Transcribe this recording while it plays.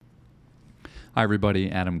Hi, everybody.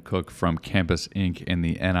 Adam Cook from Campus Inc. in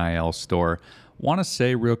the NIL Store. Want to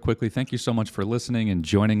say real quickly, thank you so much for listening and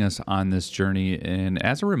joining us on this journey. And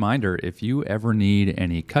as a reminder, if you ever need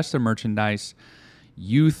any custom merchandise,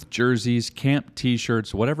 youth jerseys, camp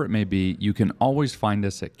t-shirts, whatever it may be, you can always find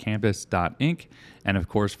us at campus.inc. And of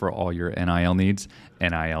course, for all your NIL needs,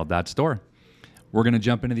 nil.store. We're going to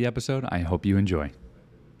jump into the episode. I hope you enjoy.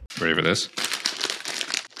 Ready for this?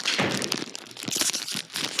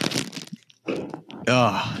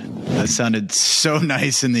 Oh, that sounded so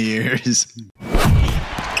nice in the ears.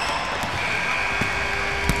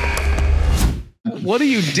 What are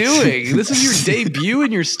you doing? This is your debut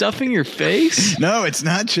and you're stuffing your face? No, it's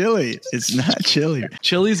not chili. It's not chili.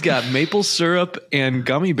 Chili's got maple syrup and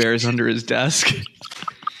gummy bears under his desk.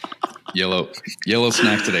 Yellow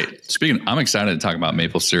snack today. Speaking, I'm excited to talk about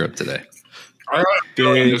maple syrup today. I had a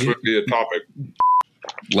feeling this would be a topic.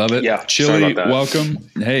 Love it. Yeah, Chili, welcome.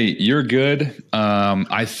 Hey, you're good.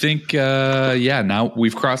 I think, now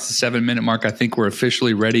we've crossed the 7-minute mark. I think we're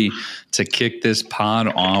officially ready to kick this pod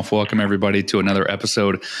off. Welcome, everybody, to another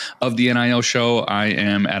episode of the NIL Show. I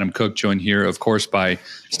am Adam Cook, joined here, of course, by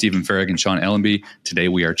Stephen Farrig and Sean Ellenby. Today,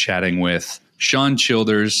 we are chatting with Sean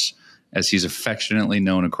Childers, as he's affectionately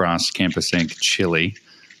known across Campus Inc., Chili,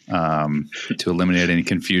 to eliminate any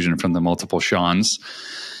confusion from the multiple Seans.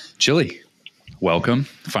 Chili, welcome.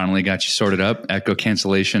 Finally got you sorted up. Echo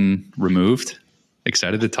cancellation removed.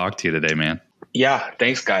 Excited to talk to you today, man. Yeah,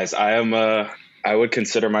 thanks, guys. I would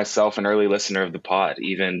consider myself an early listener of the pod,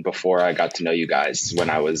 even before I got to know you guys, when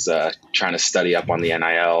I was trying to study up on the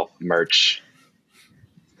NIL merch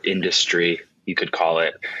industry, you could call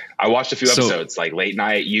it. I watched a few episodes, like late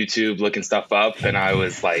night YouTube, looking stuff up, and I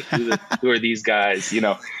was like, who are these guys? You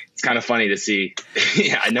know, it's kind of funny to see.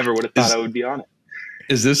 I never would have thought I would be on it.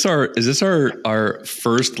 Is this our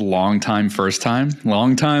first long time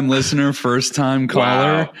listener, first time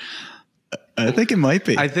caller? Wow. I think it might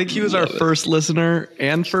be. I think he was our first listener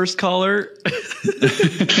and first caller.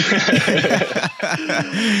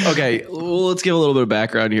 Okay, well, let's give a little bit of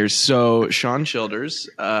background here. So Sean Childers,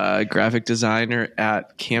 graphic designer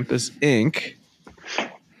at Campus Inc.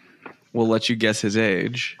 We'll let you guess his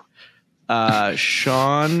age.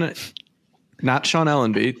 Sean, not Sean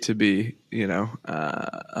Ellenby, to be, Sean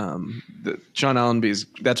Ellenby's,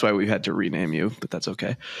 that's why we had to rename you, but that's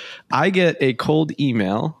okay. I get a cold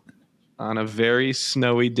email on a very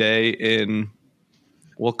snowy day in,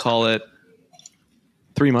 we'll call it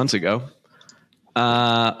 3 months ago,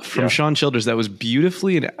 from Sean Childers that was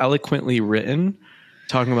beautifully and eloquently written,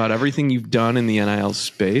 talking about everything you've done in the NIL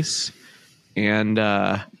space and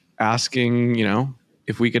asking,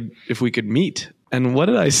 if we could meet. And what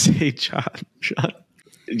did I say, John?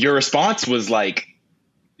 Your response was like,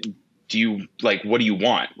 what do you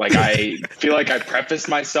want? Like, I feel like I prefaced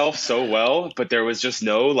myself so well, but there was just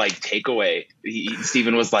no takeaway.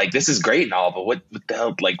 Stephen was like, this is great and all, but what the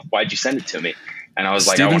hell? Like, why'd you send it to me? And I was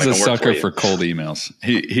like, Steven's I want to a work sucker for for cold emails.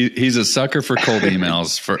 He's a sucker for cold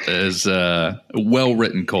emails, for as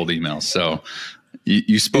well-written cold emails. So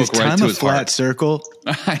you spoke right to his flat heart. Circle.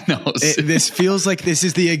 I know. This feels like this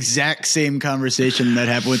is the exact same conversation that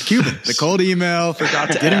happened with Cuban. The cold email,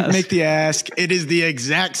 didn't make the ask. It is the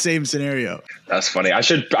exact same scenario. That's funny. I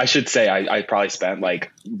should say I probably spent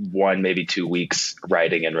like 1, maybe 2 weeks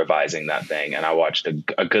writing and revising that thing, and I watched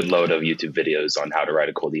a good load of YouTube videos on how to write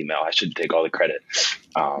a cold email. I should take all the credit.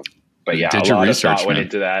 But yeah, Did a your lot research, of thought went man.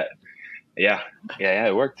 into that. Yeah,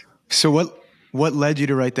 it worked. So what led you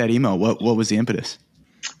to write that email? What was the impetus?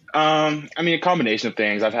 I mean, a combination of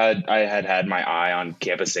things. I had my eye on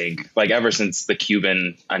Campus Inc. Like ever since the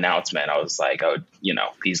Cuban announcement. I was like, oh,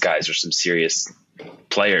 these guys are some serious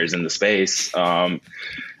players in the space. And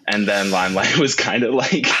then Limelight was kind of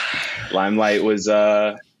like, I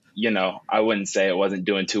wouldn't say it wasn't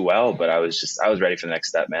doing too well, but I was ready for the next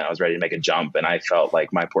step, man. I was ready to make a jump, and I felt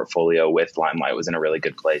like my portfolio with Limelight was in a really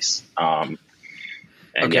good place. Timing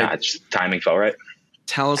felt right.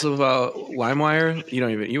 Tell us about LimeWire.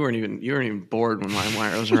 You weren't even bored when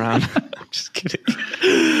LimeWire was around. I'm just kidding.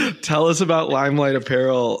 Tell us about Limelight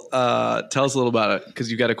Apparel. Tell us a little about it,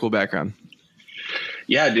 because you got a cool background.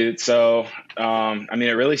 Yeah, dude. So,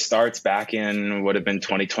 it really starts back in would have been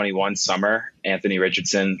 2021 summer. Anthony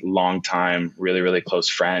Richardson, longtime, really, really close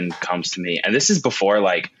friend, comes to me. And this is before,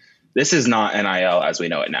 this is not NIL as we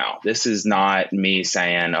know it now. This is not me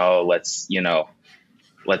saying, oh, let's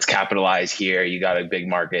capitalize here. You got a big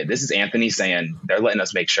market. This is Anthony saying, they're letting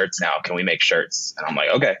us make shirts now. Can we make shirts? And I'm like,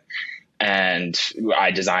 okay. And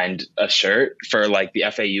I designed a shirt for the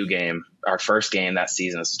FAU game, our first game that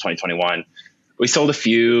season. This was 2021. We sold a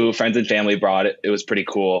few. Friends and family brought it. It was pretty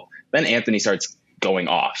cool. Then Anthony starts going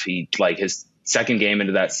off. His second game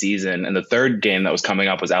into that season, and the third game that was coming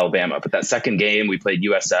up was Alabama. But that second game, we played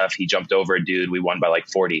USF. He jumped over a dude. We won by like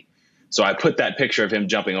 40. So I put that picture of him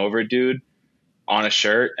jumping over a dude on a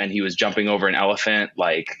shirt, and he was jumping over an elephant.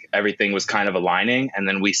 Like everything was kind of aligning. And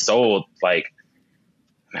then we sold like,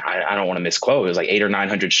 I don't want to misquote, it was like 800 or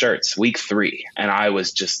 900 shirts week 3. And I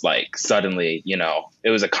was just like, suddenly, you know, it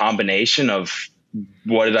was a combination of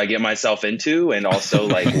what did I get myself into? And also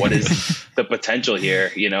like, what is the potential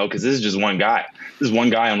here? You know, cause this is just one guy. This is one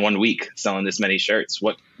guy on 1 week selling this many shirts.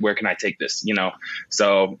 Where can I take this? You know?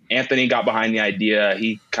 So Anthony got behind the idea.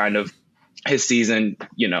 He kind of, his season,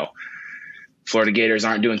 you know, Florida Gators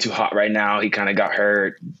aren't doing too hot right now. He kind of got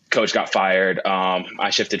hurt. Coach got fired. I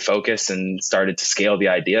shifted focus and started to scale the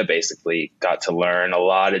idea. Basically got to learn a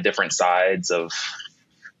lot of different sides of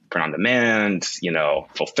print on demand, you know,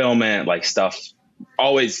 fulfillment, like stuff.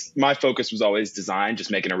 Always, my focus was always design,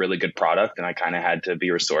 just making a really good product. And I kind of had to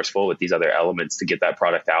be resourceful with these other elements to get that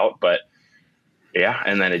product out. But yeah,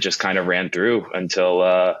 and then it just kind of ran through until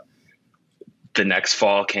the next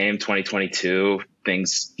fall came, 2022.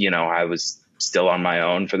 Things, you know, I was still on my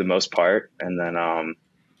own for the most part. And then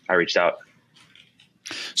I reached out.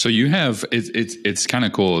 So you have, it's kind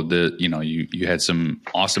of cool that, you know, you had some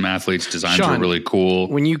awesome athletes. Designs Sean, were really cool.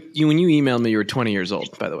 When you emailed me, you were 20 years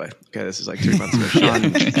old, by the way. Okay. This is like 3 months ago.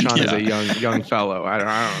 Sean is a young fellow. I don't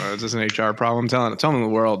know. Is this an HR problem? Tell them the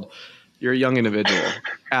world you're a young individual.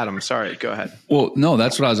 Adam, sorry. Go ahead. Well, no,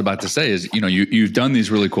 that's what I was about to say is, you know, you've done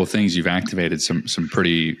these really cool things. You've activated some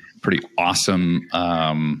pretty awesome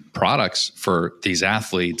products for these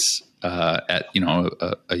athletes at, you know,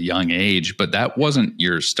 a young age, but that wasn't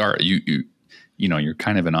your start. You know, you're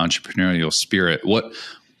kind of an entrepreneurial spirit.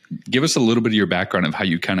 Give us a little bit of your background of how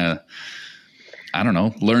you kind of, I don't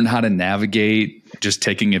know, learn how to navigate just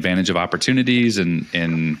taking advantage of opportunities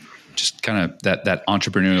and just kind of that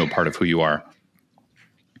entrepreneurial part of who you are.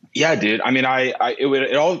 Yeah, dude. I mean,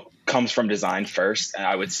 it all comes from design first. And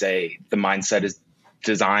I would say the mindset is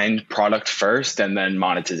design product first and then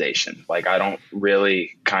monetization. Like I don't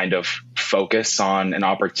really kind of focus on an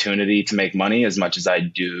opportunity to make money as much as I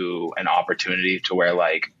do an opportunity to where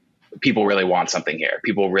like people really want something here.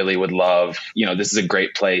 People really would love, you know, this is a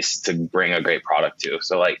great place to bring a great product to.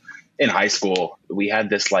 So like in high school, we had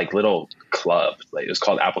this like little club, like it was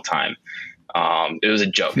called Apple Time. It was a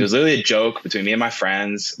joke. It was literally a joke between me and my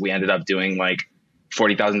friends. We ended up doing like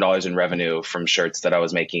 $40,000 in revenue from shirts that I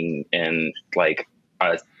was making in like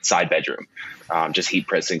a side bedroom, just heat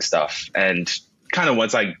pressing stuff. And kind of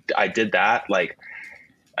once I did that, like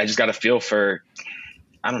I just got a feel for,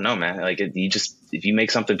 I don't know, man, like if you make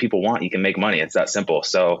something people want, you can make money. It's that simple.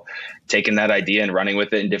 So taking that idea and running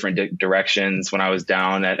with it in different directions. When I was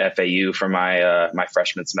down at FAU for my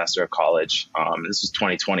freshman semester of college, this was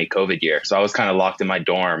 2020 COVID year. So I was kind of locked in my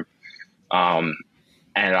dorm. And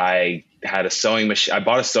I had a sewing machine. I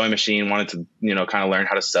bought a sewing machine, wanted to, you know, kind of learn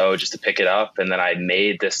how to sew just to pick it up. And then I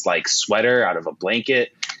made this like sweater out of a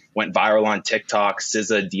blanket, went viral on TikTok.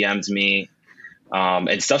 SZA DM'd me,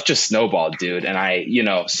 and stuff just snowballed, dude. And I, you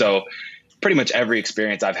know, so pretty much every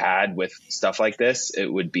experience I've had with stuff like this,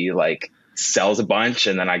 it would be like sells a bunch.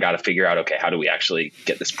 And then I got to figure out, okay, how do we actually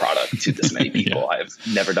get this product to this many people? Yeah.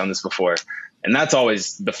 I've never done this before. And that's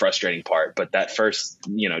always the frustrating part. But that first,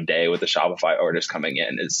 you know, day with the Shopify orders coming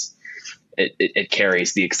in is, it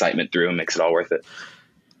carries the excitement through and makes it all worth it.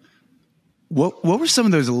 What were some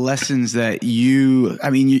of those lessons that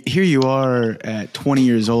here you are at 20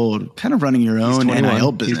 years old, kind of running your own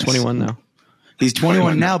NIL business. He's 21 now. He's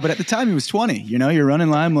 21 now, but at the time he was 20, you know, you're running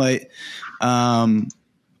Limelight.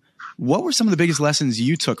 What were some of the biggest lessons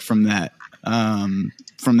you took from that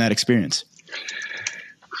experience?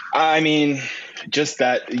 I mean, just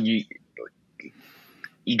that you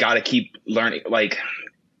got to keep learning, like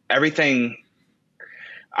everything.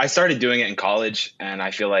 I started doing it in college, and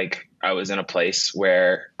I feel like I was in a place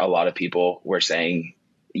where a lot of people were saying,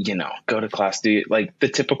 you know, go to class, do like the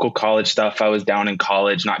typical college stuff. I was down in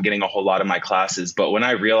college, not getting a whole lot of my classes. But when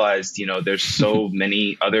I realized, you know, there's so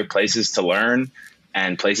many other places to learn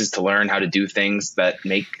and places to learn how to do things that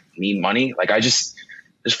make me money. Like I just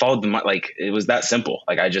followed like it was that simple.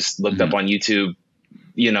 Like I just looked up on YouTube,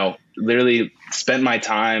 you know, literally spent my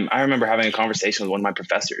time. I remember having a conversation with one of my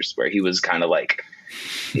professors where he was kind of like,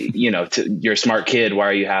 you know, you're a smart kid. Why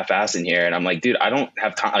are you half-assing here? And I'm like, dude, I don't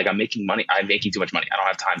have time. Like I'm making money. I'm making too much money. I don't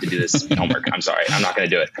have time to do this homework. I'm sorry. I'm not going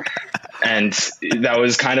to do it. And that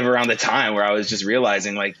was kind of around the time where I was just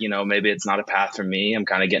realizing like, you know, maybe it's not a path for me. I'm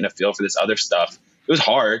kind of getting a feel for this other stuff. It was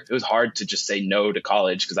hard. It was hard to just say no to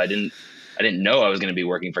college because I didn't know I was going to be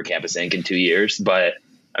working for Campus Inc. in 2 years, but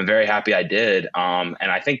I'm very happy I did. And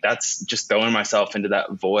I think that's just throwing myself into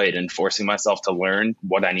that void and forcing myself to learn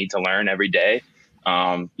what I need to learn every day.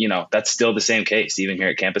 That's still the same case. Even here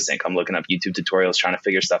at Campus Inc., I'm looking up YouTube tutorials, trying to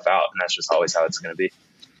figure stuff out. And that's just always how it's going to be.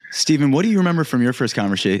 Steven, what do you remember from your first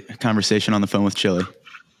conversation on the phone with Chili?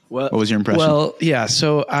 What was your impression? Well, yeah.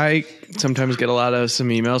 So I sometimes get some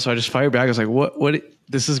emails. So I just fire back. I was like, what,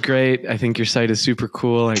 this is great. I think your site is super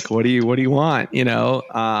cool. Like, what do you want?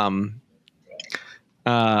 And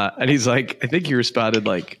he's like, I think you responded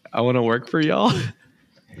like, I want to work for y'all.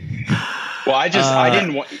 Well, I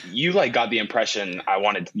didn't want, you like got the impression I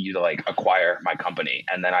wanted you to like acquire my company.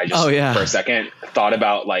 And then I just, for a second thought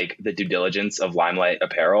about like the due diligence of Limelight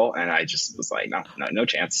Apparel. And I just was like, no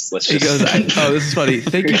chance. Let's just. He goes, this is funny.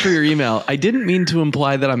 Thank you for your email. I didn't mean to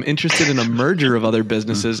imply that I'm interested in a merger of other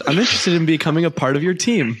businesses. I'm interested in becoming a part of your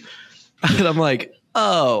team. And I'm like,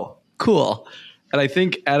 oh, cool. And I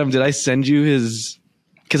think, Adam, did I send you his,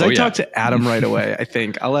 because I talked to Adam right away. I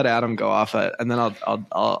think I'll let Adam go off it, and then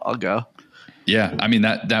I'll go. Yeah, I mean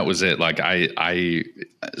that was it. Like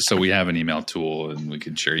so we have an email tool and we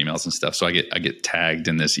can share emails and stuff. So I get tagged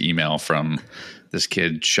in this email from this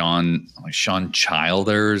kid Sean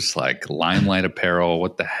Childers, like Limelight Apparel.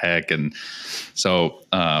 What the heck? And so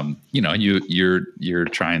you're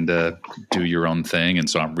trying to do your own thing, and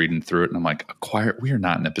so I'm reading through it and I'm like, we are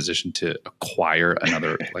not in a position to acquire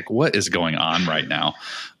another. Like, what is going on right now?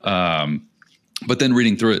 But then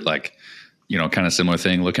reading through it, like, kind of similar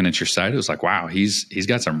thing, looking at your site, it was like, wow, he's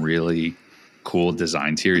got some really cool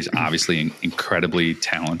designs here. He's obviously an incredibly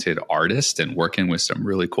talented artist and working with some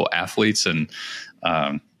really cool athletes. And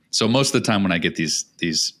so most of the time when I get these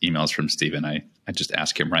emails from Steven, I just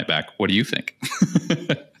ask him right back, what do you think?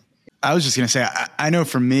 I was just going to say, I know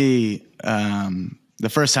for me, the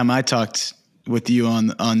first time I talked with you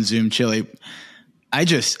on Zoom, Chili,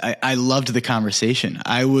 I loved the conversation.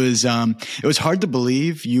 it was hard to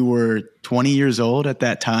believe you were 20 years old at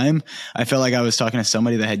that time. I felt like I was talking to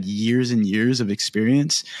somebody that had years and years of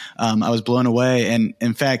experience. I was blown away. And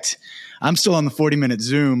in fact, I'm still on the 40-minute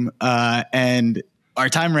Zoom, and our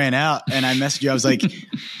time ran out, and I messaged you. I was like,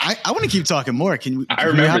 I want to keep talking more. Can we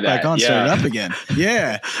hop back on, start it up again?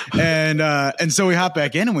 Yeah. And so we hopped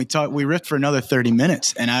back in and we riffed for another 30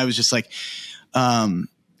 minutes. And I was just like,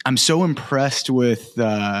 I'm so impressed with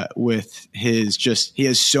he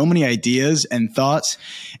has so many ideas and thoughts.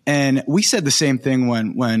 And we said the same thing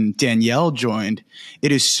when Danielle joined.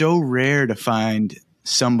 It is so rare to find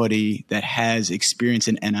somebody that has experience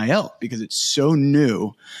in NIL because it's so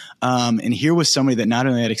new. And here was somebody that not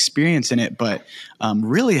only had experience in it, but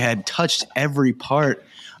really had touched every part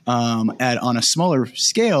on a smaller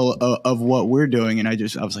scale of what we're doing. And I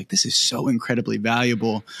was like, this is so incredibly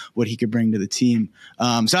valuable what he could bring to the team.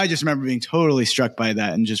 So I just remember being totally struck by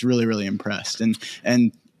that and just really, really impressed. And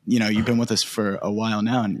you've been with us for a while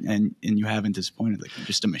now and you haven't disappointed. Like, you're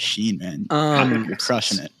just a machine, man. You're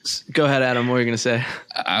crushing it. Go ahead, Adam. What were you going to say?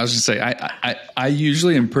 I was going to say, I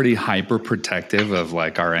usually am pretty hyper protective of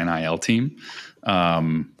like our NIL team.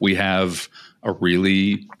 We have a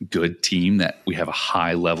really good team that we have a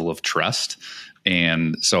high level of trust.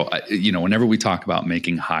 And so, whenever we talk about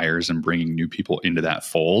making hires and bringing new people into that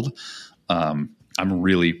fold, I'm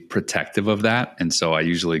really protective of that. And so I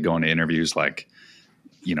usually go into interviews like,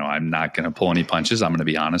 I'm not going to pull any punches. I'm going to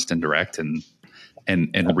be honest and direct and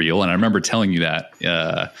real. And I remember telling you that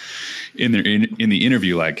in the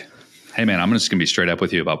interview, like, hey man, I'm just going to be straight up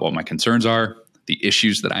with you about what my concerns are, the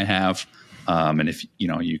issues that I have. And if,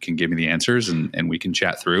 you can give me the answers and we can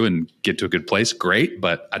chat through and get to a good place, great.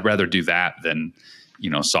 But I'd rather do that than,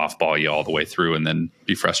 softball you all the way through and then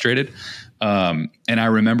be frustrated. And I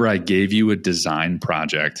remember I gave you a design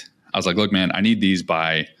project. I was like, look, man, I need these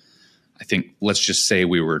by, I think, let's just say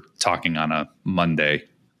we were talking on a Monday.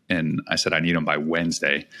 And I said, I need them by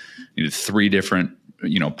Wednesday. I needed 3 different,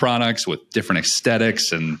 products with different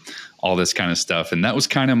aesthetics and all this kind of stuff. And that was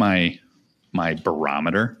kind of my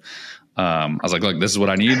barometer. I was like, look, this is what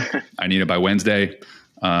I need. I need it by Wednesday.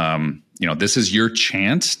 This is your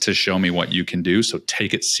chance to show me what you can do. So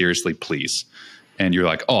take it seriously, please. And you're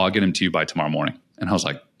like, oh, I'll get them to you by tomorrow morning. And I was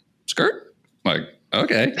like, skirt? Like,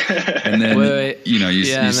 okay. And then,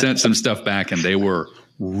 you sent some stuff back and they were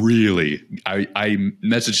really, I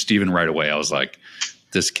messaged Steven right away. I was like,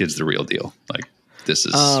 this kid's the real deal. Like, this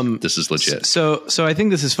is legit. So I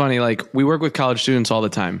think this is funny. Like, we work with college students all the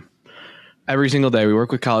time. Every single day, we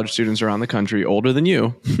work with college students around the country, older than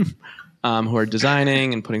you, who are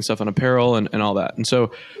designing and putting stuff on apparel and all that. And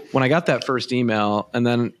so when I got that first email and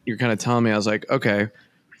then you're kind of telling me, I was like, okay,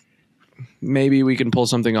 maybe we can pull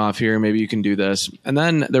something off here. Maybe you can do this. And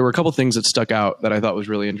then there were a couple things that stuck out that I thought was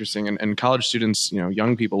really interesting. And college students,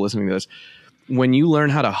 young people listening to this, when you learn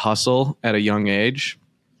how to hustle at a young age,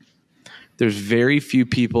 there's very few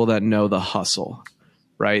people that know the hustle,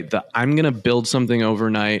 right? I'm going to build something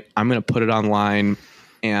overnight. I'm going to put it online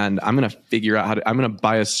and I'm going to figure out I'm going to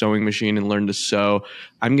buy a sewing machine and learn to sew.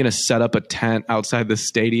 I'm going to set up a tent outside the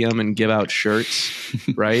stadium and give out shirts.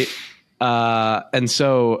 Right. And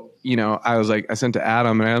so, I sent to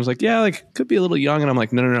Adam and I was like, yeah, like could be a little young. And I'm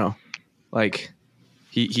like, no. Like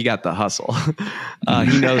he got the hustle.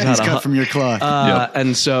 He knows how to cut from your cloth.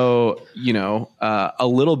 And so, a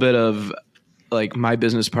little bit of like my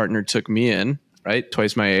business partner took me in, right?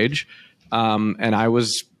 Twice my age. And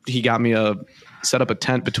he got me set up a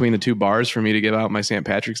tent between the two bars for me to give out my St.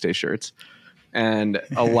 Patrick's Day shirts. And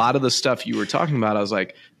a lot of the stuff you were talking about, I was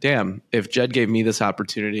like, damn, if Jed gave me this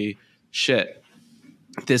opportunity, shit.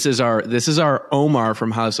 This is our Omar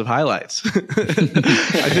from House of Highlights.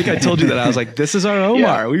 I think I told you that. I was like, this is our Omar.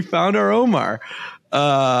 Yeah. We found our Omar.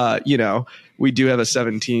 We do have a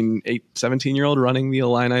 17-year-old running the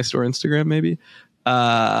Illini Store Instagram, maybe.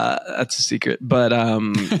 That's a secret. But I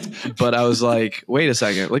was like, wait a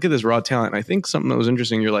second, look at this raw talent. And I think something that was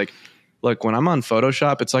interesting, you're like, look, when I'm on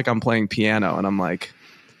Photoshop, it's like I'm playing piano. And I'm like,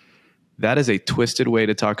 that is a twisted way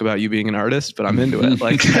to talk about you being an artist, but I'm into it.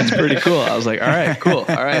 Like, that's pretty cool. I was like, all right, cool.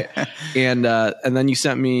 All right. And then you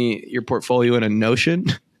sent me your portfolio in a Notion.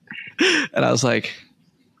 And I was like,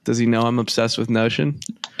 does he know I'm obsessed with Notion?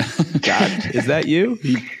 God, is that you?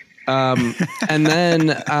 And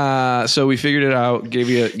then, so we figured it out, gave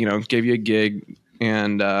you a gig.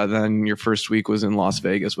 And then your first week was in Las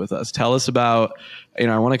Vegas with us. Tell us about,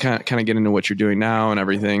 I want to kind of get into what you're doing now and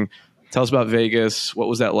everything. Tell us about Vegas. What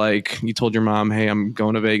was that like? You told your mom, hey, I'm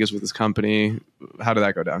going to Vegas with this company. How did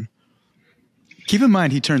that go down? Keep in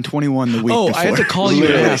mind, he turned 21 the week before. I had to call you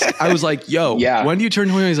and ask. I was like, yo, when do you turn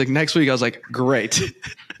 21? He's like, next week. I was like, great.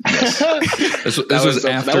 This was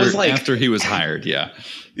after he was hired. Yeah.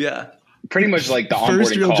 Yeah. Pretty much like the onboarding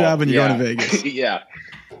first real call. job and you're going to Vegas. Yeah.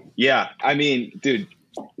 Yeah. I mean, dude,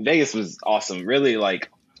 Vegas was awesome. Really, like,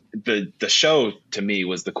 the show to me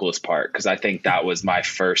was the coolest part because I think that was my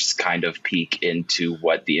first kind of peek into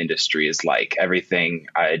what the industry is like. Everything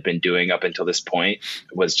I had been doing up until this point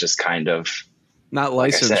was just kind of not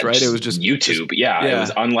licensed, like right? It was just YouTube. It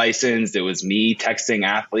was unlicensed. It was me texting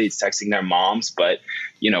athletes, texting their moms. But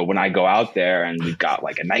when I go out there and we've got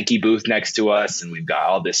like a Nike booth next to us and we've got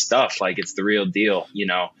all this stuff, like it's the real deal,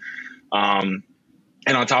 and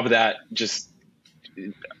on top of that, just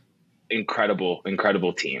incredible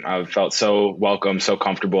team. I felt so welcome, so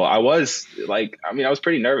comfortable. I was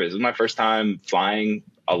pretty nervous. It was my first time flying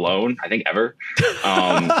alone, I think ever.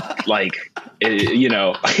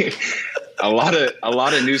 A lot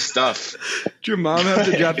of new stuff. Did your mom have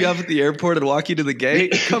to drop you off at the airport and walk you to the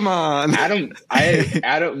gate? Come on. Adam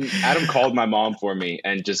called my mom for me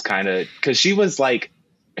and just kind of, cause she was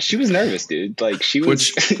nervous, dude. Like she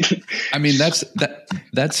was. I mean,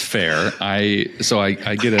 that's fair. I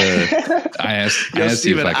asked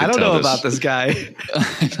you if I could tell this. I don't know about this guy.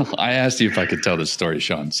 I asked you if I could tell this story,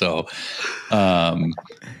 Sean. So,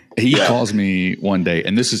 he calls me one day,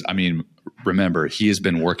 and this is, remember, he has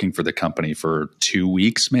been working for the company for 2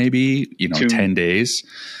 weeks, maybe, 10 days.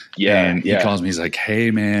 Yeah. And he calls me, he's like,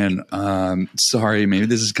 hey man, sorry, maybe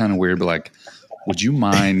this is kind of weird, but like, would you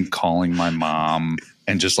mind calling my mom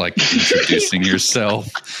and just like introducing yourself?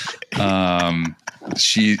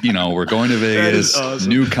 She, we're going to Vegas, awesome.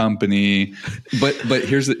 New company. But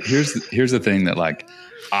here's the thing that like,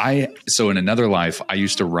 so in another life, I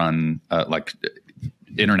used to run like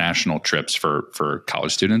international trips for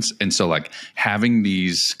college students. And so like having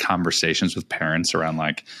these conversations with parents around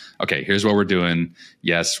like, okay, here's what we're doing.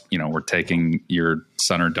 Yes. We're taking your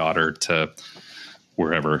son or daughter to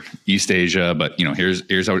wherever, East Asia, but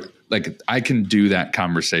here's how, like, I can do that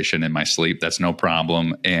conversation in my sleep. That's no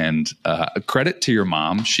problem. And credit to your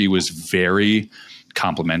mom. She was very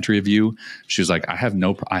complimentary of you. She was like, I have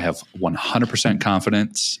 100%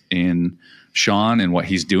 confidence in Sean and what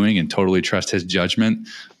he's doing and totally trust his judgment.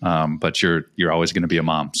 But you're always going to be a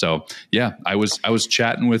mom. So yeah, I was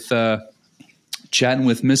chatting with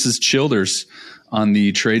Mrs. Childers on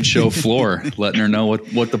the trade show floor, letting her know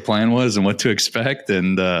what the plan was and what to expect.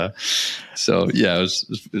 And so yeah, it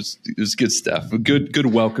was good stuff. A good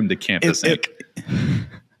welcome to campus.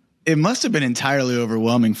 it must have been entirely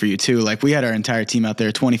overwhelming for you too. Like we had our entire team out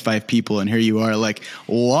there, 25 people, and here you are like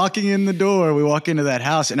walking in the door. We walk into that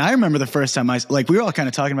house. And I remember the first time we were all kind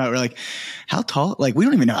of talking about, we're like, how tall? Like, we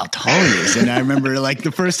don't even know how tall he is. And I remember like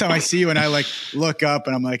the first time I see you and I like look up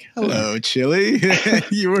and I'm like, hello, Chili.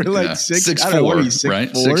 You were like 6'4", right?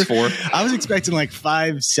 6'4". I was expecting like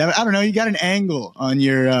 5'7". I don't know. You got an angle on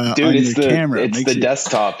your, dude, on it's your the camera. It's the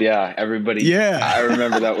desktop. Yeah. Everybody. Yeah. I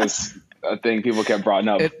remember that was a thing people kept brought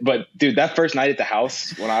up. But dude, that first night at the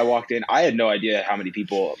house, when I walked in, I had no idea how many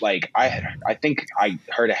people, like I think I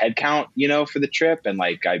heard a head count, for the trip, and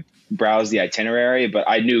like I browsed the itinerary, but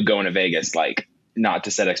I knew going to Vegas, like not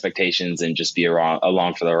to set expectations and just be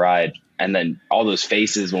along for the ride. And then all those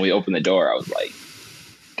faces when we opened the door, I was like,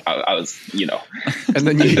 I was, and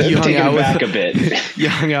then you hung out back a bit. You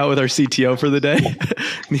hung out with our CTO for the day.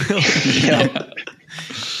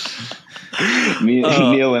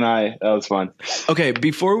 Neil and I, that was fun. Okay,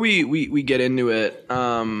 before we get into it,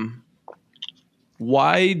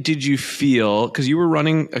 why did you feel, because you were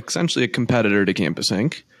running essentially a competitor to Campus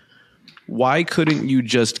Inc., why couldn't you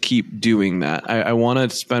just keep doing that? I want to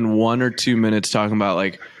spend 1 or 2 minutes talking about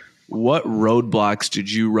like what roadblocks did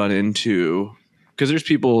you run into? Because there's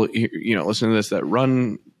people listening to this that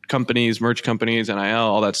run companies, merch companies, NIL,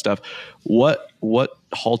 all that stuff. What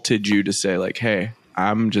halted you to say like, hey,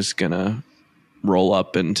 I'm just gonna roll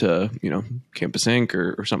up into Campus Inc.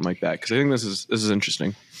 or something like that? Because I think this is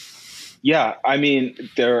interesting. Yeah, I mean,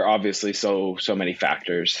 there are obviously so many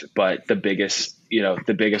factors, but the biggest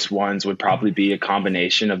ones would probably be a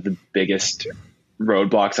combination of the biggest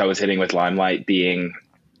roadblocks I was hitting with Limelight being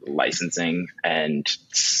licensing and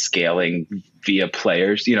scaling via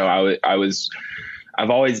players. I've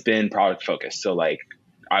always been product focused. So like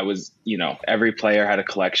I was, every player had a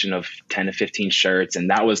collection of 10 to 15 shirts,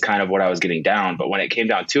 and that was kind of what I was getting down. But when it came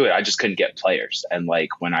down to it, I just couldn't get players. And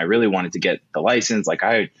like when I really wanted to get the license, like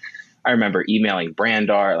I remember emailing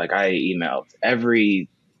Brandar, like I emailed every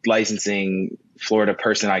licensing Florida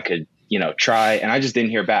person I could, try, and I just didn't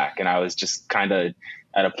hear back. And I was just kind of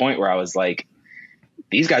at a point where I was like,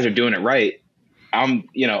 these guys are doing it right.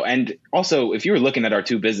 And also if you were looking at our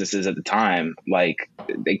two businesses at the time, like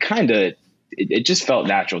they it just felt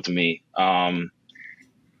natural to me. I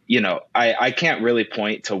can't really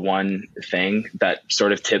point to one thing that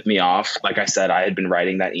sort of tipped me off. Like I said, I had been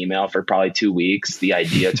writing that email for probably 2 weeks. The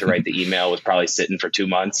idea to write the email was probably sitting for 2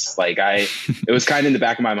 months. Like it was kind of in the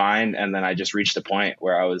back of my mind. And then I just reached a point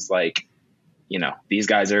where I was like, these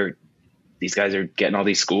guys are getting all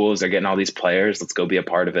these schools. They're getting all these players. Let's go be a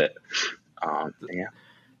part of it. Yeah.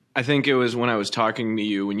 I think it was when I was talking to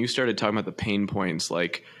you, when you started talking about the pain points,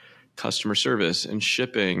 like customer service and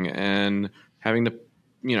shipping and having to,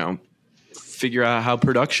 figure out how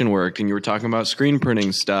production worked. And you were talking about screen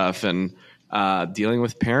printing stuff and dealing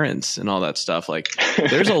with parents and all that stuff. Like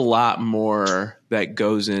there's a lot more that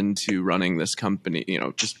goes into running this company. We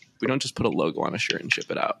don't just put a logo on a shirt and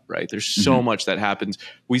ship it out, right? There's so much that happens.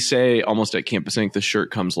 We say almost at Campus Inc., the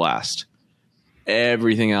shirt comes last.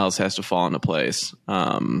 Everything else has to fall into place.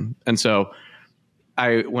 And so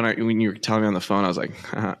when you were telling me on the phone, I was like,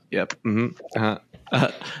 yep.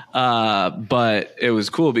 But it was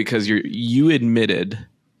cool because you admitted,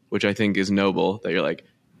 which I think is noble, that you're like,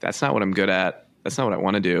 that's not what I'm good at. That's not what I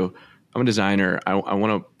want to do. I'm a designer. I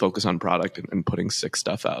want to focus on product and putting sick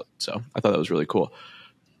stuff out. So I thought that was really cool.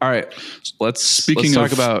 All right, let's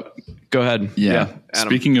talk about. Go ahead. Yeah.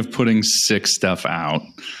 Speaking of putting sick stuff out,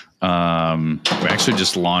 we actually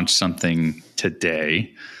just launched something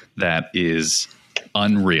today that is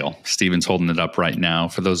unreal. Steven's holding it up right now.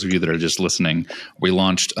 For those of you that are just listening, we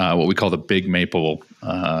launched what we call the Big Maple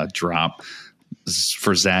drop. This is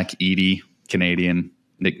for Zach Eady, Canadian,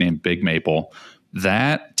 nicknamed Big Maple.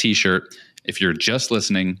 That t-shirt, if you're just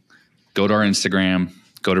listening, go to our Instagram,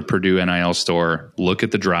 go to Purdue NIL Store, look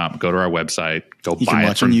at the drop, go to our website, go you buy can it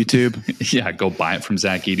watch from on YouTube. Yeah, go buy it from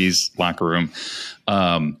Zach Eady's locker room.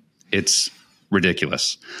 It's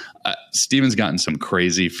ridiculous. Steven's gotten some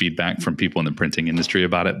crazy feedback from people in the printing industry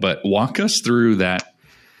about it, but walk us through that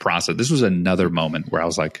process. This was another moment where I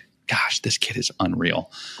was like, gosh, this kid is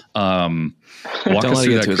unreal. Walk us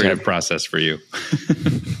through that creative process for you.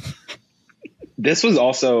 This was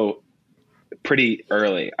also pretty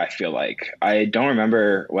early, I feel like. I don't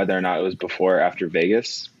remember whether or not it was before or after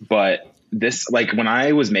Vegas, but this, like when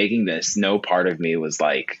I was making this, no part of me was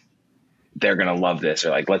like, they're going to love this, or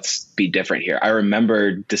like, let's be different here. I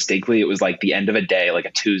remember distinctly, it was like the end of a day, like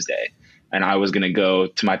a Tuesday, and I was going to go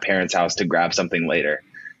to my parents' house to grab something later.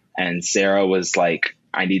 And Sarah was like,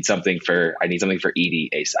 I need something for Edie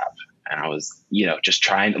ASAP. And I was, just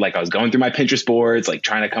trying, like I was going through my Pinterest boards, like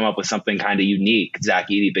trying to come up with something kind of unique. Zach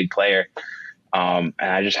Edey, big player. And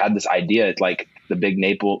I just had this idea. It's like the Big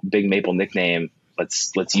Maple nickname.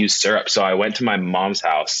 Let's use syrup. So I went to my mom's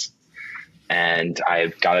house and I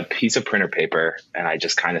got a piece of printer paper and I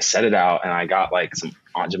just kind of set it out, and I got like some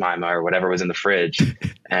Aunt Jemima or whatever was in the fridge.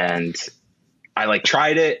 And I like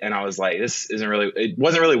tried it and I was like, it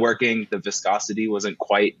wasn't really working. The viscosity wasn't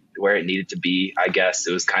quite where it needed to be. I guess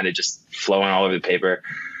it was kind of just flowing all over the paper.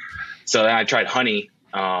 So then I tried honey.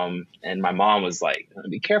 And my mom was like,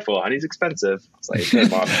 be careful, honey's expensive. I was like, okay,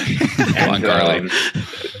 Mom.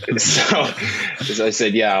 So I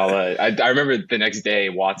said, yeah, I remember the next day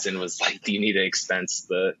Watson was like, do you need to expense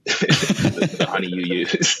the honey you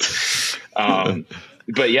used?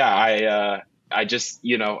 But yeah, I just,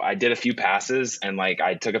 I did a few passes and like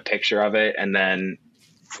I took a picture of it, and then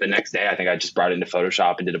the next day I think I just brought it into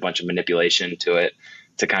Photoshop and did a bunch of manipulation to it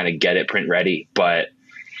to kind of get it print ready. But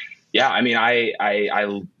yeah, I mean, I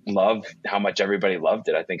love how much everybody loved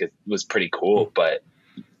it. I think it was pretty cool, but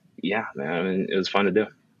yeah, man, I mean, it was fun to do.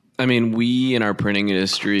 I mean, we in our printing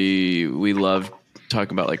industry, we love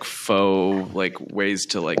talking about like faux, like ways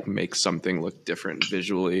to like make something look different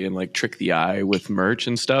visually and like trick the eye with merch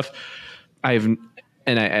and stuff. I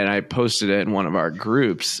posted it in one of our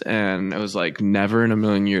groups, and it was like, never in a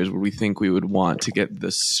million years would we think we would want to get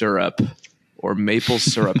the syrup or maple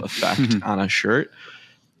syrup effect on a shirt.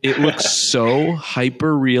 It looks so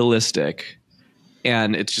hyper realistic,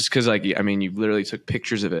 and it's just because, like, I mean, you literally took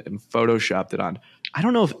pictures of it and photoshopped it on. I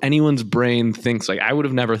don't know if anyone's brain thinks, like, I would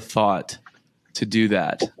have never thought to do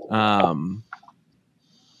that.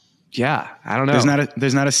 Yeah, I don't know.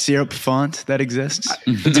 There's not a syrup font that exists.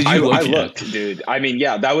 I looked, dude. I mean,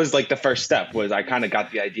 yeah, that was like the first step. Was I kind of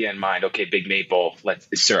got the idea in mind? Okay, Big Maple,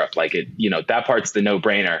 syrup. Like it, that part's the no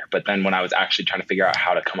brainer. But then when I was actually trying to figure out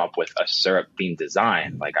how to come up with a syrup themed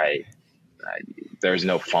design, like there's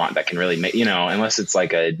no font that can really make, unless it's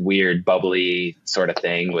like a weird bubbly sort of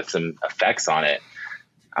thing with some effects on it.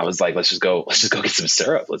 I was like, let's just go get some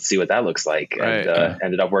syrup. Let's see what that looks like. Right. And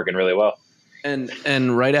ended up working really well.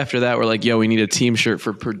 And right after that, we're like, yo, we need a team shirt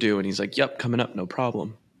for Purdue. And he's like, yep, coming up. No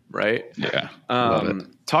problem. Right. Yeah. Love it.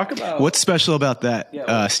 Talk about what's special about that,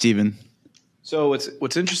 Steven. So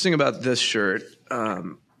what's interesting about this shirt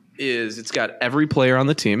is it's got every player on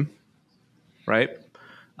the team. Right.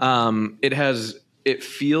 It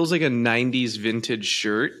feels like a 90s vintage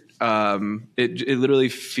shirt. It literally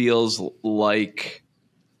feels like,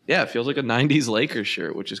 it feels like a 90s Lakers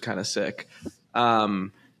shirt, which is kind of sick.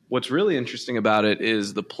 What's really interesting about it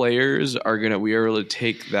is the players we are able to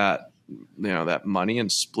take that, that money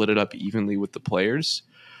and split it up evenly with the players.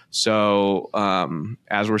 So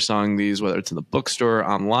as we're selling these, whether it's in the bookstore,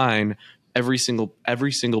 online, every single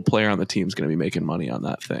player on the team is going to be making money on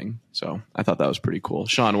that thing. So I thought that was pretty cool.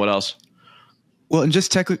 Sean, what else? Well, and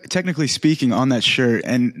just technically speaking on that shirt,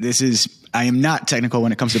 and I am not technical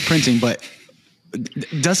when it comes to printing, but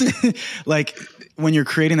doesn't like when you're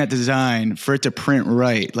creating that design for it to print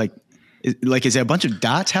right, is it a bunch of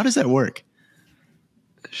dots? How does that work?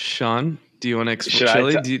 Sean, do you want to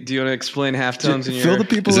explain? Do you want to explain halftones? Fill the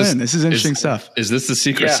people in. This is interesting stuff. Is this the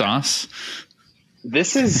secret sauce?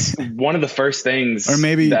 This is one of the first things, or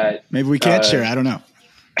maybe we can't share. I don't know.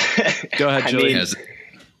 Go ahead, Julie.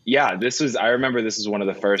 Yeah, I remember this is one of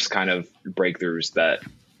the first kind of breakthroughs that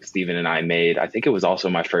Steven and I made. I think it was also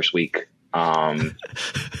my first week,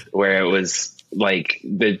 where it was like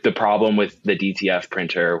the problem with the DTF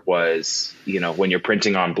printer was, when you're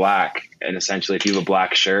printing on black, and essentially if you have a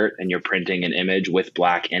black shirt and you're printing an image with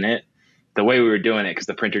black in it, the way we were doing it, because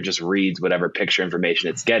the printer just reads whatever picture information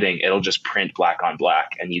it's getting, it'll just print black on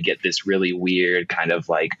black. And you get this really weird kind of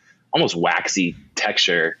like almost waxy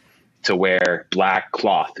texture to where black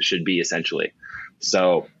cloth should be essentially.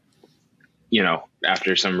 So,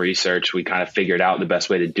 after some research, we kind of figured out the best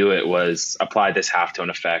way to do it was apply this halftone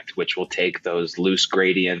effect, which will take those loose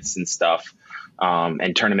gradients and stuff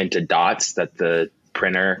and turn them into dots that the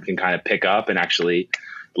printer can kind of pick up and actually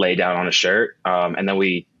lay down on a shirt. And then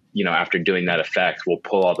we, after doing that effect, we'll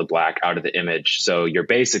pull all the black out of the image. So you're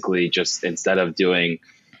basically just, instead of doing,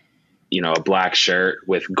 a black shirt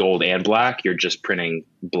with gold and black, you're just printing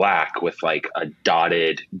black with like a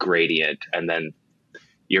dotted gradient, and then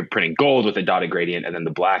you're printing gold with a dotted gradient, and then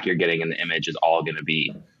the black you're getting in the image is all going to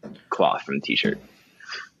be cloth from the t-shirt.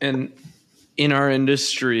 And in our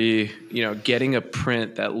industry, getting a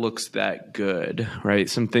print that looks that good, right?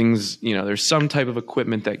 Some things, there's some type of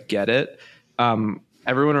equipment that get it.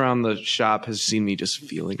 Everyone around the shop has seen me just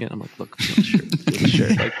feeling it. I'm like, look, feel the shirt. Feel the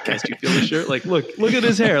shirt. Like, guys, do you feel the shirt? Like, look at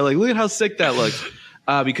his hair. Like, look at how sick that looks.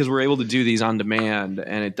 because we're able to do these on demand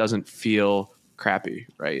and it doesn't feel crappy,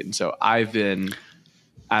 right? And so I've been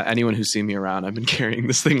anyone who's seen me around, I've been carrying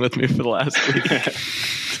this thing with me for the last week.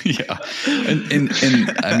 Yeah. And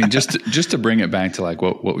I mean, just to bring it back to like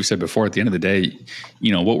what we said before, at the end of the day,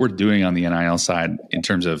 what we're doing on the NIL side in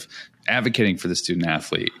terms of advocating for the student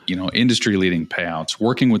athlete, industry leading payouts,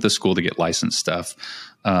 working with the school to get licensed stuff.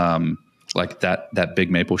 Like that Big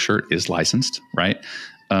Maple shirt is licensed, right?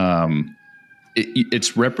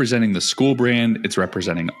 It's representing the school brand. It's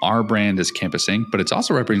representing our brand as Campus Inc., but it's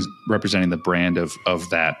also representing the brand of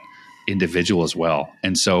that individual as well.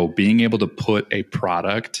 And so being able to put a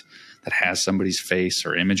product that has somebody's face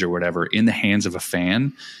or image or whatever in the hands of a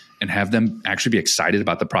fan and have them actually be excited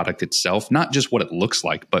about the product itself, not just what it looks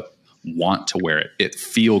like, but want to wear it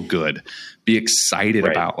feel good, be excited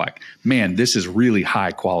about like, man, this is really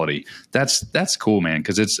high quality. That's cool, man.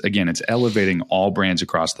 Cause it's elevating all brands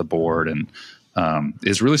across the board and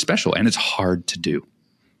is really special and it's hard to do.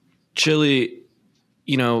 Chili,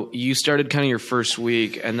 you started kind of your first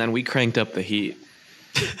week and then we cranked up the heat.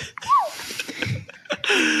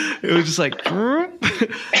 It was just like,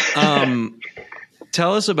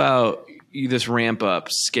 tell us about this ramp up,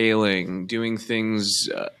 scaling, doing things,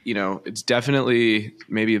 it's definitely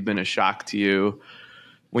maybe have been a shock to you.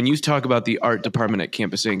 When you talk about the art department at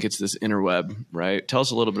Campus Inc., it's this interweb, right? Tell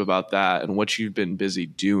us a little bit about that and what you've been busy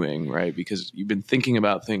doing, right? Because you've been thinking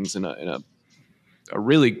about things in a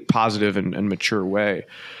really positive and mature way,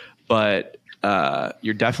 but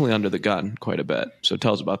you're definitely under the gun quite a bit. So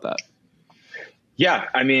tell us about that. Yeah,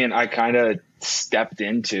 I mean, I kind of stepped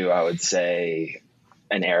into, I would say,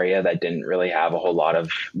 an area that didn't really have a whole lot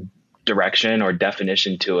of direction or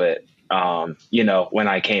definition to it, when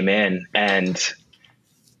I came in, and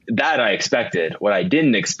that I expected. What I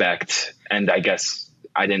didn't expect, and I guess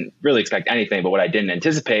I didn't really expect anything, but what I didn't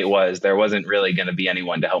anticipate was there wasn't really going to be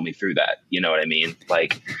anyone to help me through that. You know what I mean?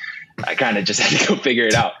 Like, I kind of just had to go figure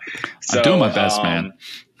it out. So, I'm doing my best, man.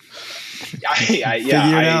 Figure it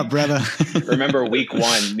out, brother. Remember week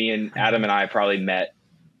one, me and Adam and I probably met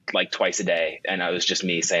like twice a day, and it was just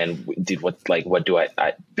me saying, dude, what do I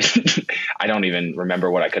I don't even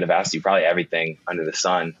remember what I could have asked you, probably everything under the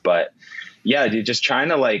sun. But yeah, dude, just trying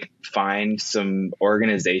to like find some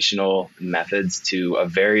organizational methods to a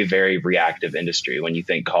very, very reactive industry. When you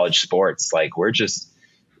think college sports, like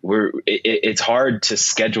it's hard to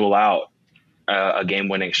schedule out a game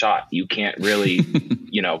winning shot. You can't really,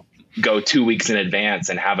 go 2 weeks in advance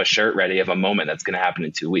and have a shirt ready of a moment that's going to happen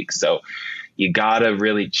in 2 weeks. So you got to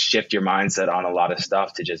really shift your mindset on a lot of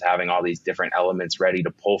stuff to just having all these different elements ready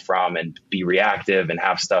to pull from and be reactive and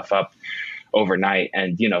have stuff up overnight.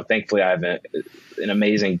 And, thankfully I have an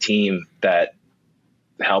amazing team that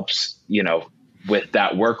helps, with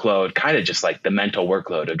that workload, kind of just like the mental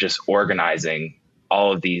workload of just organizing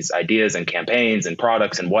all of these ideas and campaigns and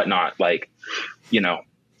products and whatnot. Like,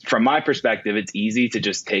 from my perspective, it's easy to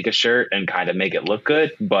just take a shirt and kind of make it look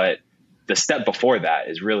good, but the step before that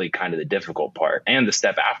is really kind of the difficult part. And the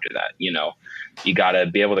step after that, you got to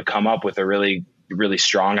be able to come up with a really, really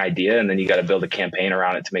strong idea. And then you got to build a campaign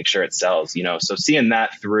around it to make sure it sells, so seeing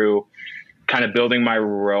that through, kind of building my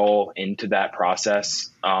role into that process.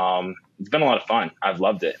 It's been a lot of fun. I've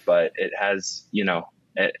loved it, but it has,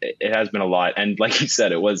 it has been a lot. And like you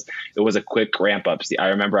said, it was a quick ramp up. I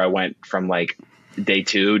remember I went from like day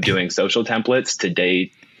 2 doing social templates to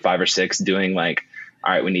day 5 or 6 doing like,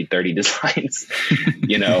 all right, we need 30 designs,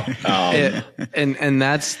 and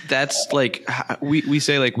that's like, we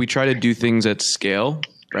say, like, we try to do things at scale.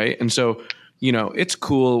 Right. And so, it's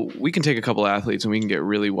cool. We can take a couple athletes and we can get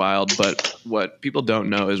really wild, but what people don't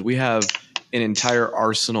know is we have an entire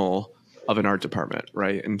arsenal of an art department.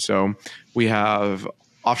 Right. And so we have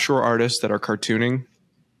offshore artists that are cartooning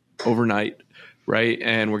overnight. Right.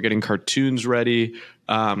 And we're getting cartoons ready.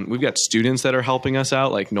 We've got students that are helping us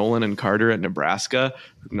out, like Nolan and Carter at Nebraska.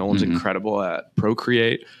 Nolan's incredible at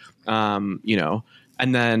Procreate,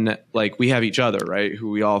 and then like we have each other, right? Who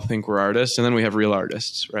we all think we're artists. And then we have real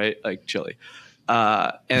artists, right? Like Chili.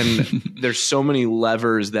 And there's so many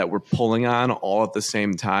levers that we're pulling on all at the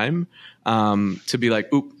same time, to be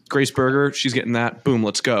like, oop, Grace Berger, she's getting that. Boom,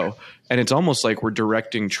 let's go. And it's almost like we're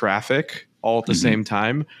directing traffic all at the same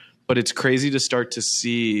time. But it's crazy to start to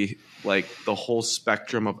see like the whole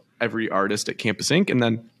spectrum of every artist at Campus Inc. And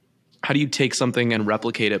then how do you take something and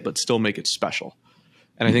replicate it, but still make it special?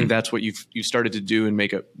 And I think that's what you've started to do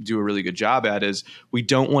and do a really good job at. Is we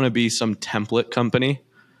don't want to be some template company.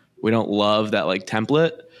 We don't love that like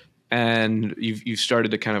template. And you've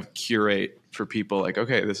started to kind of curate for people like,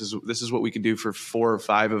 okay, this is what we can do for 4 or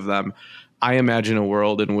 5 of them. I imagine a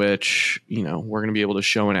world in which, we're going to be able to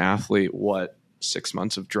show an athlete what 6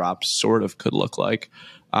 months of drops sort of could look like.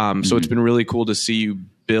 So it's been really cool to see you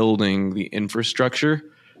building the infrastructure.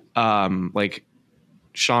 Like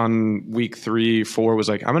Sean, week 3, 4 was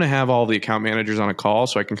like, I'm going to have all the account managers on a call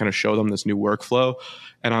so I can kind of show them this new workflow.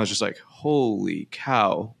 And I was just like, holy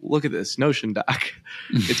cow, look at this Notion doc.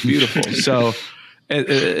 It's beautiful. So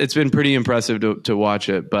it's been pretty impressive to watch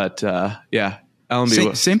it. But yeah,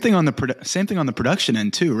 LMB. Same thing on the production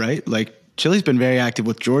end too, right? Like Chili's been very active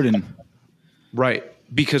with Jordan. Right.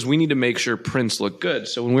 Because we need to make sure prints look good.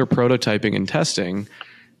 So when we're prototyping and testing,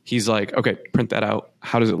 he's like, okay, print that out.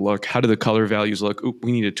 How does it look? How do the color values look? Oop,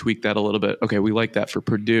 we need to tweak that a little bit. Okay, we like that for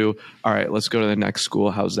Purdue. All right, let's go to the next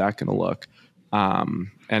school. How's that going to look?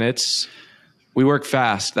 And we work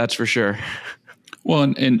fast, that's for sure. Well,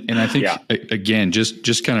 and I think, again,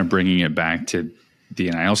 just kind of bringing it back to the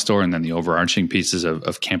NIL store and then the overarching pieces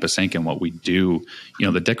of Campus Inc. and what we do,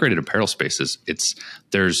 the decorated apparel spaces,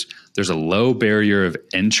 there's a low barrier of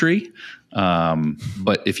entry.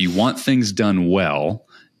 But if you want things done well,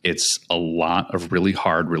 it's a lot of really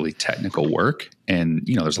hard, really technical work. And,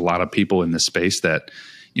 there's a lot of people in this space that,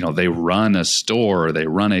 they run a store or they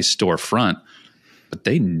run a storefront, but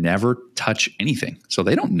they never touch anything. So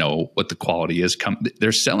they don't know what the quality is.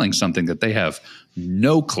 They're selling something that they have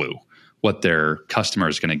no clue what their customer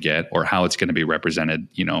is going to get or how it's going to be represented,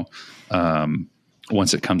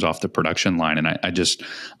 once it comes off the production line. And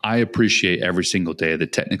I appreciate every single day the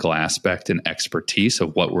technical aspect and expertise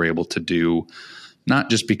of what we're able to do,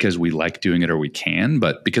 not just because we like doing it or we can,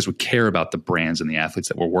 but because we care about the brands and the athletes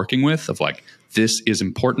that we're working with of like, this is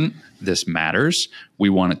important. This matters. We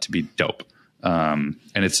want it to be dope. And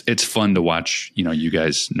it's fun to watch, you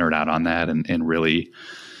guys nerd out on that and really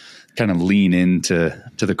kind of lean into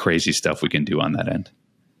the crazy stuff we can do on that end.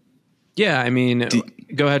 Yeah. I mean,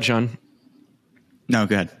 go ahead, Sean. No,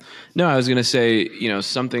 go ahead. No, I was going to say,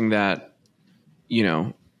 something that,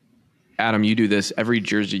 Adam, you do this every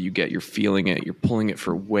jersey you get, you're feeling it, you're pulling it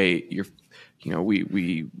for weight.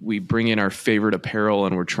 We bring in our favorite apparel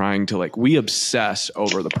and we're trying to we obsess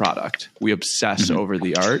over the product. We obsess over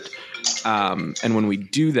the art. And when we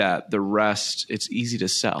do that, the rest, it's easy to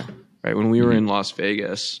sell, right? When we were in Las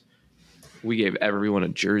Vegas, we gave everyone a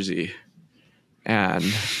jersey and,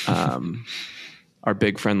 our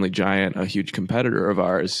big friendly giant, a huge competitor of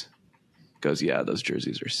ours, goes, yeah, those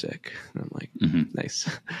jerseys are sick. And I'm like, nice.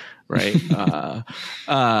 Right.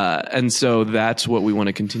 And so that's what we want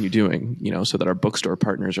to continue doing, so that our bookstore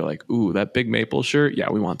partners are like, ooh, that Big Maple shirt.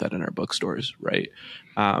 Yeah, we want that in our bookstores. Right.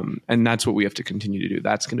 And that's what we have to continue to do.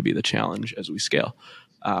 That's going to be the challenge as we scale.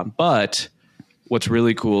 But what's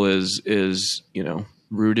really cool is,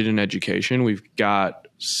 rooted in education. We've got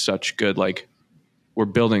such good, we're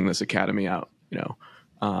building this academy out,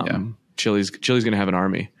 Chili's going to have an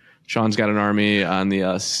army. Sean's got an army on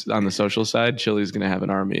the social side. Chili's going to have an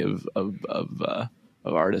army of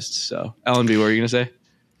artists. So, LNB, what are you going to say?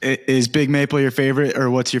 Is Big Maple your favorite, or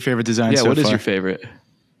what's your favorite design? Yeah, so what far? is your favorite?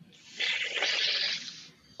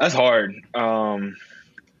 That's hard.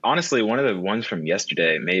 Honestly, one of the ones from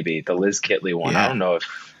yesterday, maybe the Liz Kitley one. Yeah. I don't know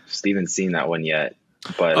if Steven's seen that one yet,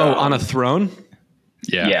 but on a throne.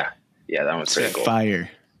 Yeah, that one's pretty cool. Fire,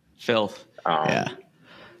 filth.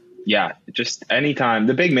 Yeah, just anytime.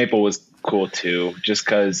 The Big Maple was cool too, just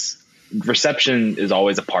because reception is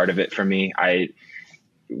always a part of it for me.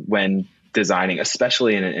 When designing,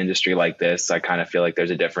 especially in an industry like this, I kind of feel like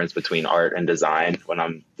there's a difference between art and design. When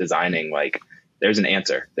I'm designing, there's an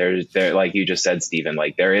answer. There, like you just said, Steven,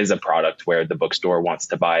 there is a product where the bookstore wants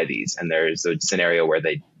to buy these, and there's a scenario where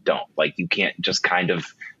they don't. You can't just kind of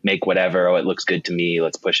make whatever. Oh, it looks good to me,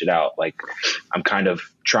 let's push it out. I'm kind of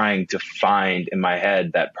trying to find in my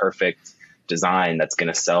head that perfect design that's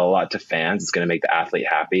going to sell a lot to fans. It's going to make the athlete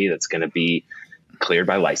happy. That's going to be cleared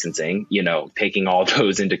by licensing, taking all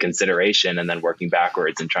those into consideration and then working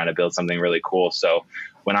backwards and trying to build something really cool. So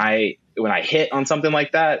when I hit on something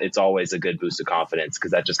like that, it's always a good boost of confidence,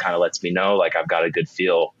 because that just kind of lets me know I've got a good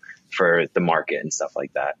feel for the market and stuff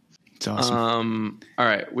like that. It's awesome. All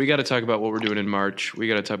right, we got to talk about what we're doing in March. We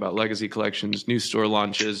got to talk about legacy collections, new store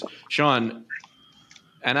launches. Sean,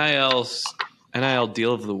 NIL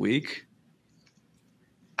deal of the week.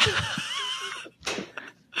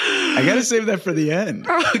 I got to save that for the end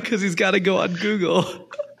because he's got to go on Google.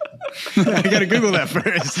 I got to Google that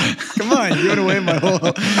first. Come on, you're giving away my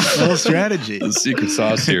whole strategy. The secret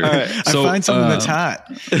sauce here. All right, so, I find something that's hot.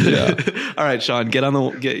 Yeah. All right, Sean,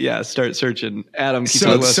 start searching. Adam, keep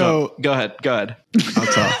talking about Go ahead. I'll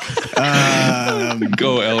talk.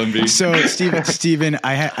 Go LNB. So, Steven,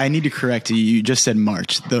 I need to correct you. You just said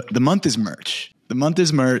March. The month is March. The month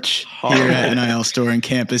is merch here at NIL Store and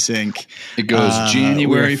Campus Inc. It goes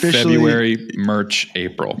January, February, merch,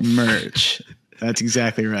 April. Merch. That's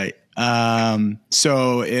exactly right.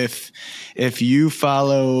 So if you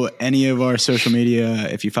follow any of our social media,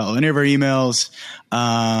 if you follow any of our emails,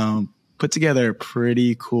 put together a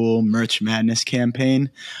pretty cool Merch Madness campaign.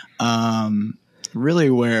 Really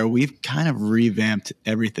where we've kind of revamped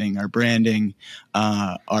everything. Our branding,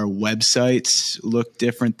 our websites look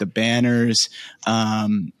different, the banners.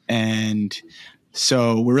 And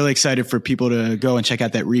so we're really excited for people to go and check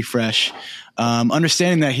out that refresh.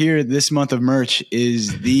 Understanding that here, this month of merch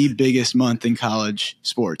is the biggest month in college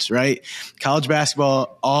sports, right? College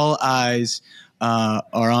basketball, all eyes are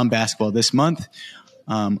on basketball this month.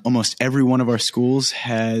 Almost every one of our schools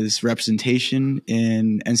has representation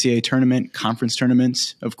in NCAA tournament, conference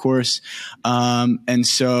tournaments, of course. And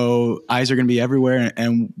so eyes are going to be everywhere.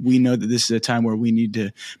 And we know that this is a time where we need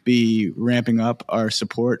to be ramping up our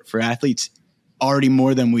support for athletes already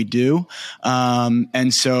more than we do.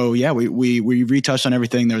 And so, yeah, we retouched on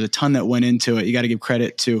everything. There was a ton that went into it. You got to give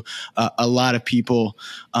credit to a lot of people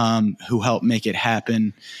who helped make it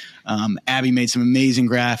happen. Abby made some amazing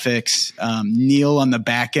graphics. Neil on the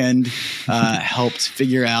back end helped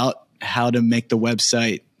figure out how to make the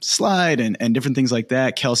website slide and different things like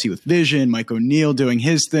that. Kelsey with vision, Mike O'Neill doing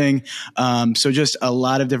his thing. So just a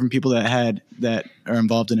lot of different people that are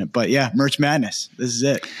involved in it. But yeah, Merch Madness. This is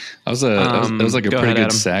it. That was like a pretty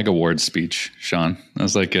good SAG Awards speech, Sean. That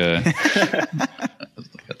was like a.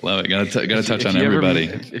 I love it. Got to touch on everybody.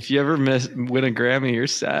 If you ever win a Grammy, you're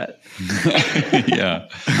set. Yeah.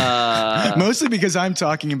 Mostly because I'm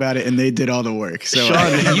talking about it and they did all the work. So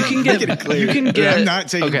Sean, you can get. I'm not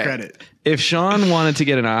taking credit. If Sean wanted to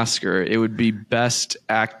get an Oscar, it would be Best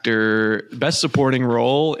Actor, Best Supporting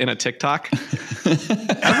Role in a TikTok.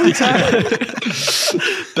 Every time.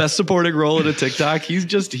 Best Supporting Role in a TikTok.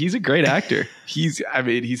 He's a great actor. He's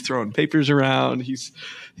throwing papers around. He's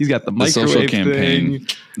got the microwave thing.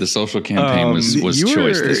 The social campaign was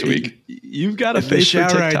choice this week. You've got a face for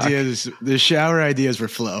TikTok. The shower ideas were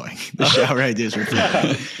flowing.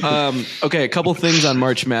 Okay, a couple things on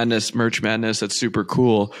March Madness that's super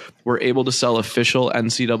cool. We're able to sell official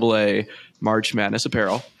NCAA March Madness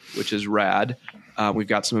apparel, which is rad. We've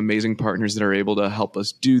got some amazing partners that are able to help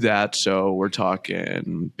us do that. So we're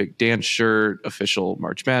talking Big Dance shirt, official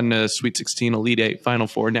March Madness, Sweet 16, Elite 8, Final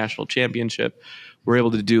Four, National Championship. We're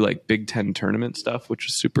able to do like Big Ten tournament stuff, which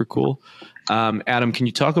is super cool. Adam, can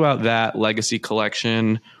you talk about that legacy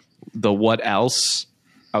collection, the what else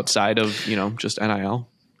outside of, just NIL?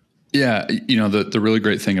 Yeah. The really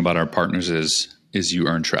great thing about our partners is you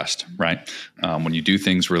earn trust, right? When you do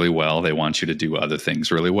things really well, they want you to do other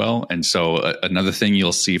things really well. And so another thing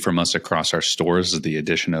you'll see from us across our stores is the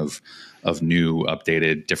addition of new,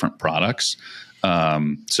 updated, different products.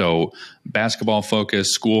 So basketball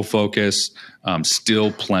focus, school focus,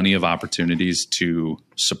 still plenty of opportunities to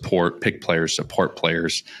pick players, support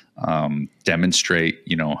players, demonstrate,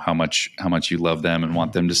 how much you love them and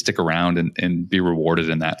want them to stick around and be rewarded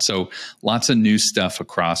in that. So lots of new stuff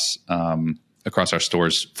across our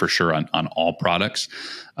stores for sure on all products.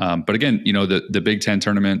 But again, the Big Ten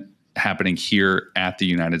tournament happening here at the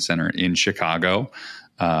United Center in Chicago.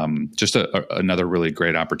 Just another really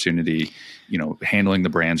great opportunity, handling the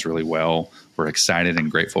brands really well. We're excited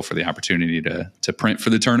and grateful for the opportunity to print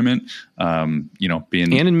for the tournament.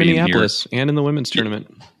 Being in Minneapolis and in the women's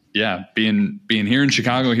tournament. Yeah. Being here in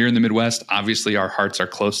Chicago, here in the Midwest, obviously our hearts are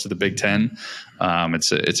close to the Big Ten.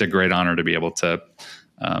 It's a great honor to be able to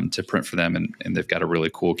print for them. And they've got a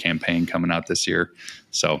really cool campaign coming out this year.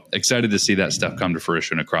 So excited to see that stuff come to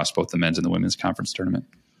fruition across both the men's and the women's conference tournament.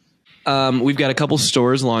 We've got a couple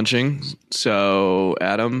stores launching. So,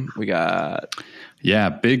 Adam, we got... Yeah,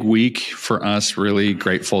 big week for us. Really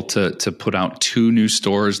grateful to put out 2 new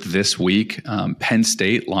stores this week. Penn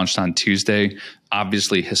State launched on Tuesday.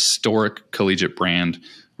 Obviously, historic collegiate brand.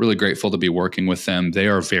 Really grateful to be working with them. They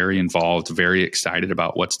are very involved, very excited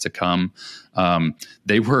about what's to come.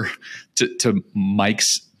 They were, to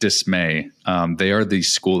Mike's dismay, they are the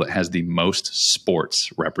school that has the most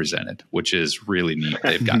sports represented, which is really neat.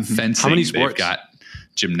 They've got fencing. How many sports? They've got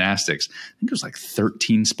gymnastics. I think it was like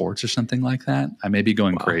 13 sports or something like that. I may be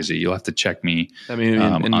going crazy. You'll have to check me. I mean, in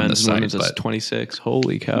on men's the and women's, site, it's 26.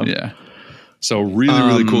 Holy cow. Yeah. So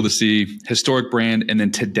really cool to see historic brand. And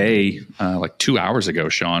then today, like 2 hours ago,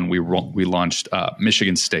 Sean, we launched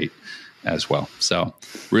Michigan State as well. So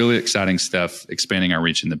really exciting stuff, expanding our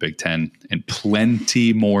reach in the Big Ten and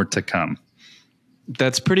plenty more to come.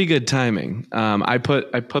 That's pretty good timing. I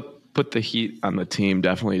put the heat on the team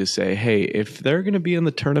definitely to say, hey, if they're going to be in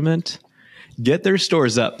the tournament, get their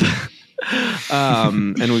stores up.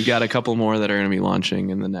 And we've got a couple more that are going to be launching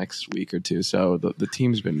in the next week or two. So the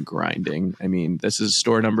team's been grinding. I mean, this is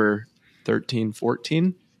store number 13,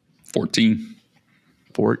 14? 14.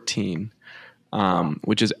 14,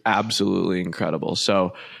 which is absolutely incredible.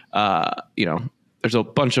 So, there's a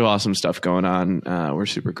bunch of awesome stuff going on. We're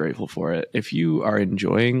super grateful for it. If you are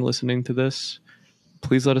enjoying listening to this,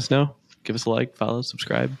 please let us know. Give us a like, follow,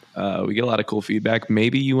 subscribe. We get a lot of cool feedback.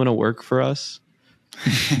 Maybe you want to work for us.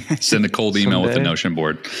 Send a cold email with a Notion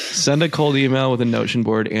board. Send a cold email with a Notion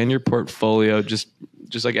board and your portfolio. Just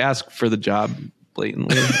like ask for the job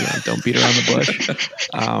blatantly. Don't beat around the bush.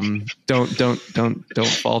 Don't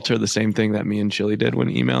falter the same thing that me and Chili did when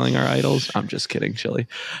emailing our idols. I'm just kidding, Chili.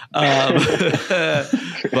 But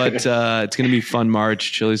it's going to be fun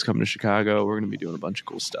March. Chili's coming to Chicago. We're going to be doing a bunch of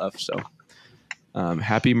cool stuff. So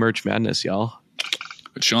happy Merch Madness, y'all.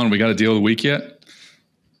 But Sean, we got a deal of the week yet?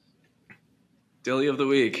 Dilly of the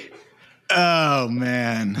week. Oh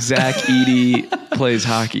man, Zach Edey plays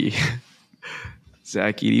hockey.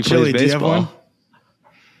 Zach Edey Chili, plays baseball. do you have one?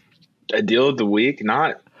 A deal of the week?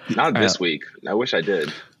 Not this week. I wish I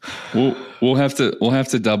did. We'll have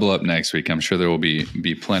to double up next week. I'm sure there will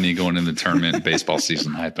be plenty going in the tournament baseball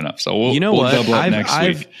season hyping up. So we'll double up next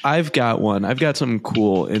week. I've got one. I've got something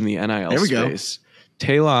cool in the NIL space.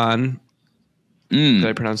 Talon. Did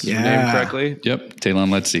I pronounce his name correctly? Yep. Talon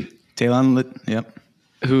Letzi. Yep.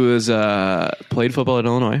 Who has played football at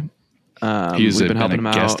Illinois. He's been helping him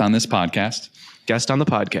out. Guest on this podcast. Guest on the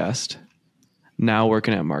podcast. Now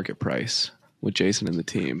working at Market Price with Jason and the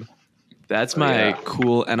team. That's my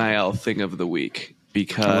cool NIL thing of the week,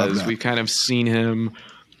 because we've kind of seen him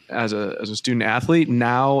as a student athlete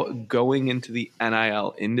now going into the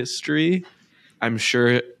NIL industry. I'm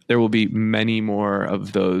sure there will be many more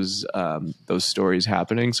of those stories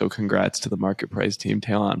happening. So congrats to the Market Price team,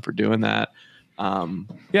 Talon, for doing that.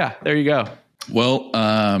 There you go. Well,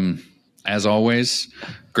 as always,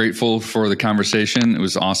 grateful for the conversation. It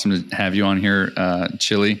was awesome to have you on here,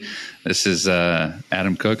 Chili. This is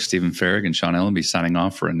Adam Cook, Stephen Farrig, and Sean Ellenby signing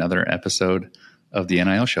off for another episode of the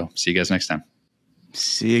NIL Show. See you guys next time.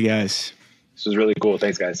 See you guys. This was really cool.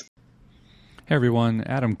 Thanks, guys. Hey everyone,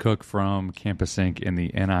 Adam Cook from Campus Inc. in the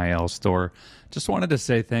NIL Store. Just wanted to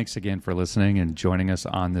say thanks again for listening and joining us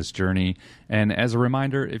on this journey. And as a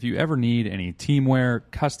reminder, if you ever need any teamwear,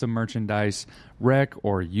 custom merchandise, rec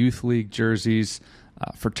or youth league jerseys,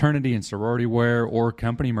 fraternity and sorority wear, or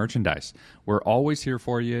company merchandise, we're always here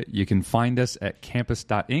for you. You can find us at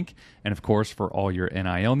campus.inc. And of course, for all your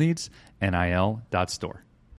NIL needs, nil.store.